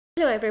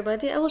Hello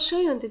everybody, I will show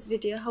you in this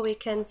video how we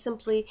can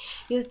simply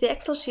use the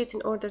Excel sheet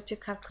in order to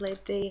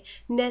calculate the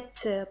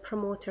net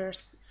promoter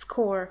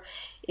score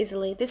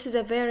easily. This is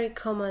a very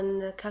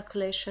common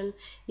calculation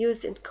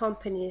used in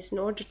companies in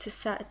order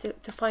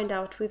to find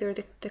out whether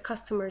the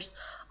customers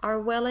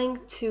are willing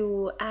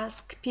to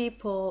ask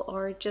people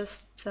or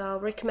just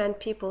recommend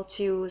people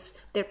to use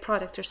their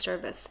product or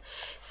service.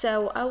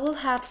 So I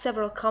will have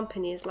several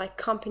companies like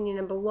company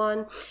number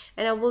 1,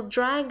 and I will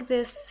drag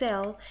this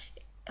cell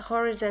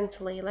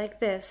horizontally like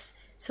this,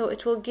 so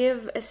it will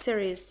give a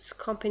series: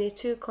 company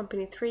 2,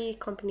 company 3,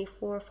 company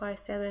 4, 5,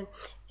 7,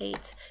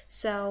 8.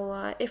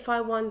 So if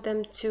I want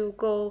them to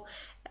go,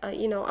 I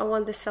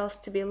want the cells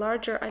to be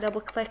larger, I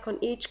double click on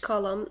each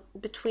column,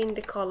 between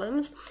the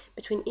columns,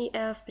 between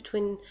EF,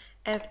 between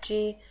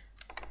FG.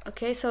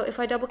 Okay, so if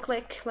I double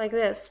click like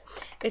this,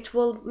 it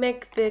will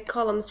make the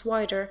columns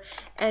wider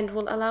and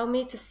will allow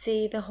me to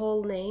see the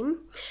whole name.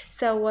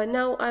 So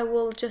now I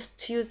will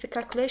just use the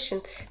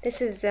calculation.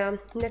 This is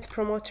net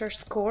promoter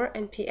score,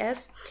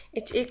 NPS.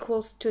 It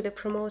equals to the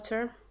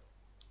promoter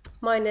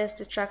minus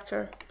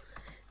detractor.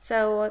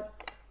 So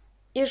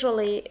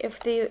usually if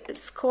the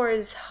score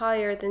is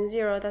higher than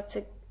 0,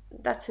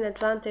 that's an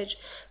advantage.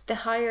 The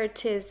higher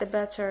it is, the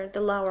better;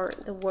 the lower,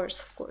 the worse,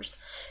 of course.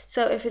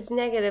 So if it's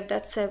negative,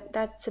 that's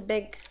a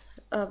big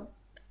a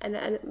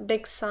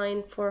big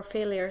sign for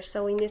failure.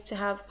 So we need to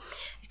have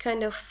a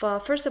kind of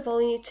first of all,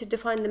 we need to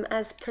define them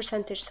as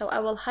percentage. So I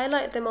will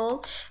highlight them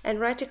all and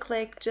right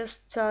click,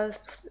 just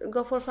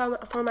go for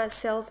format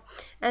cells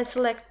and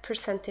select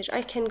percentage.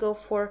 I can go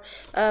for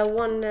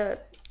one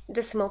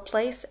decimal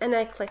place and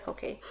I click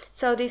OK.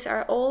 So these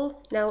are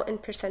all now in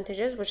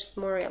percentages, which is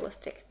more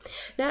realistic.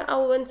 Now I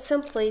want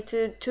simply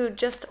to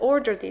just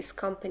order these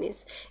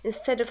companies.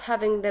 Instead of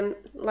having them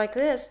like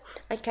this,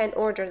 I can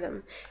order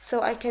them.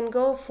 So I can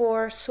go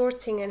for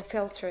sorting and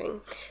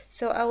filtering.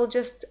 So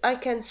I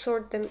can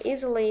sort them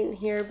easily in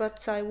here,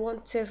 but I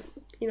want to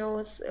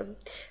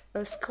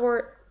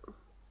score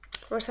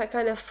or some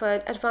kind of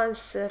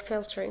advanced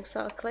filtering.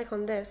 So I'll click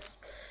on this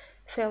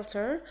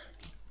filter.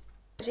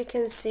 As you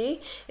can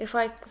see, if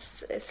I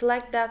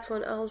select that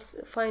one, I'll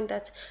find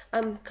that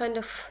I'm kind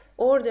of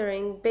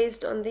ordering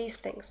based on these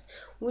things,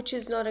 which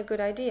is not a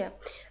good idea.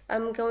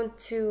 I'm going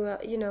to,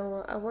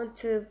 I want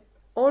to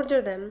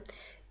order them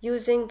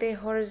using the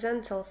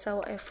horizontal.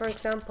 So for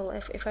example,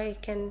 if I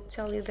can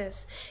tell you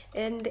this,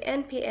 and the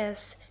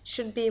NPS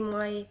should be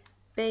my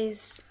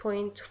base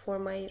point for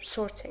my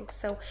sorting.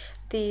 So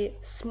the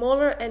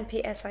smaller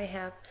NPS I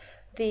have,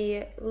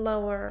 the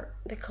lower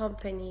the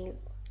company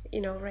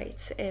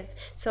rates is.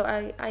 So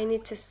I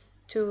need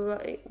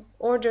to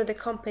order the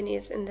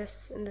companies in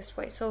this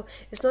way. So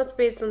it's not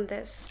based on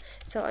this.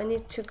 So I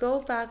need to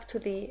go back to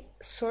the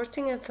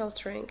sorting and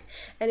filtering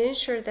and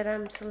ensure that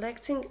I'm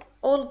selecting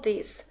all of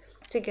these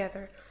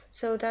together.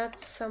 So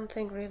that's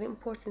something really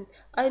important.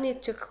 I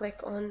need to click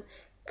on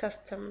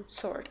custom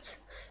sort.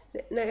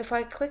 Now if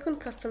I click on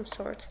custom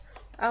sort,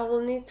 I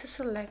will need to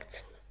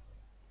select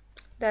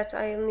that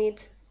I'll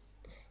need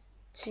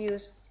to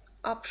use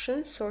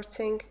options,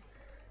 sorting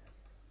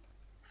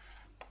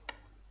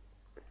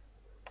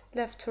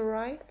left to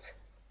right.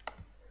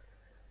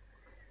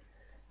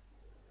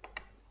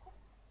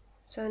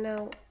 So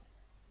now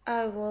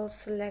I will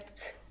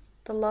select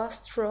the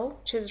last row,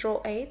 which is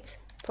row 8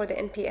 for the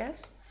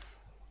NPS.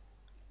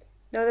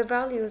 Now the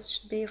values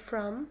should be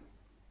from,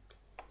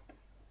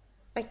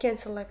 I can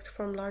select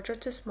from larger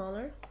to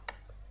smaller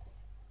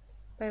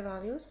by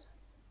values,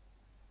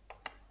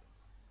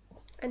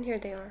 and here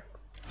they are.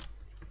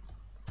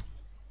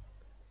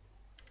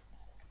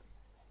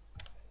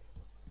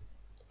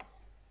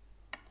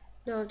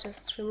 Now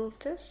just remove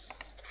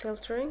this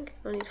filtering,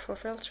 no need for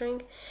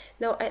filtering.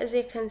 Now as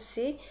you can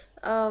see,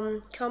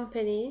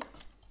 company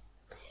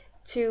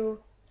 2,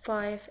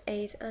 5,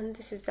 8, and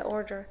this is the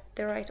order,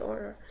 the right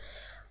order.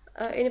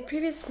 In a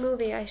previous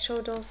movie I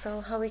showed also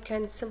how we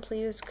can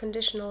simply use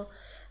conditional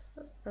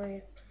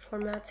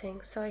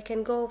formatting. So I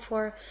can go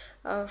for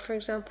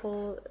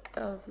example,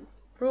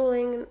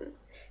 ruling,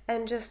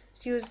 and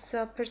just use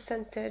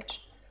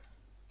percentage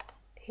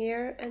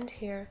here and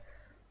here,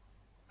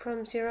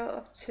 from 0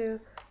 up to,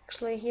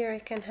 actually here I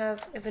can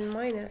have even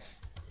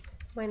minus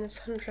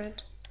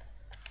 100.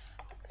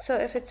 So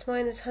if it's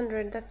minus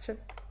 100, that's a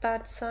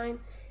bad sign.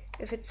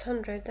 If it's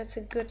 100, that's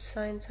a good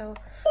sign. So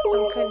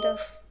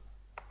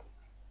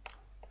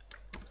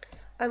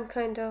I'm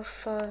kind of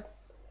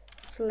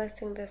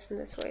selecting this in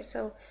this way.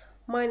 So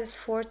minus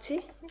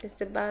 40 is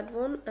the bad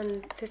one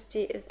and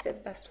 50 is the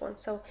best one.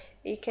 So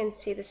you can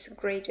see this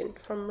gradient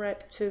from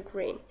red to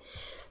green.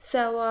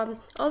 So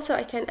also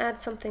I can add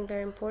something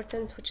very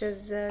important, which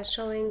is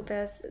showing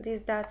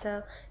these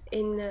data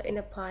in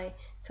a pie.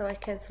 So I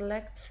can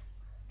select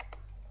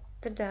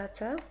the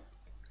data.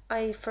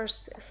 I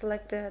first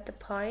select the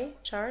pie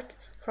chart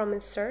from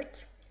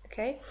insert.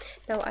 Okay,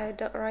 now I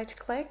right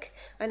click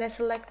and I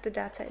select the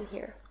data in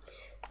here.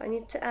 I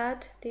need to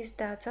add these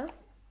data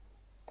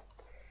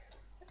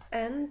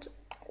and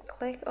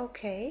click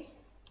OK.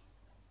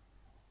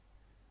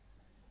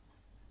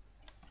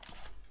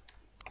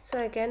 So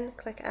again,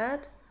 click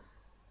add.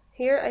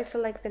 Here I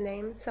select the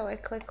name, so I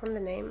click on the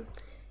name.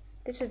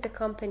 This is the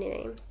company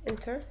name,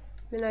 enter.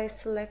 Then I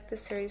select the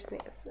series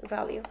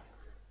value.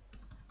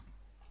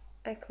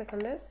 I click on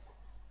this.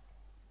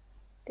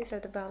 These are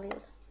the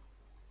values.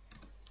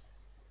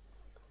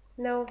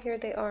 Now here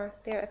they are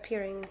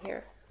appearing in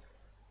here.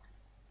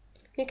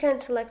 You can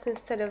select,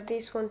 instead of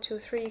these 1, 2,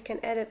 3, you can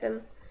edit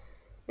them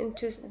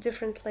into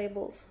different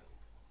labels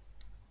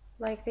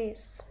like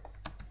this.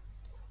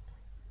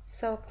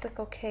 So click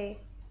OK.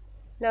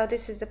 Now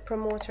this is the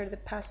promoter, the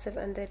passive,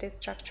 and the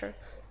detractor.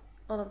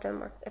 All of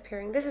them are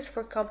appearing. This is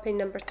for company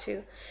number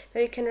 2. Now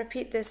you can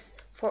repeat this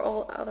for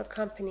all other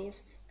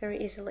companies very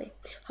easily.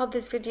 Hope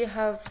this video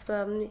have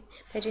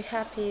made you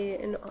happy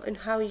in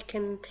how you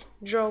can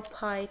draw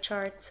pie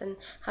charts and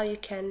how you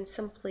can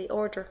simply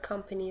order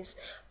companies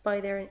by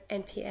their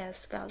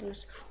NPS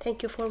values.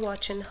 Thank you for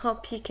watching.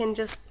 Hope you can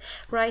just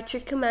write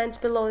your comments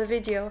below the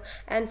video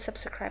and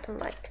subscribe and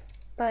like.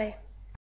 Bye.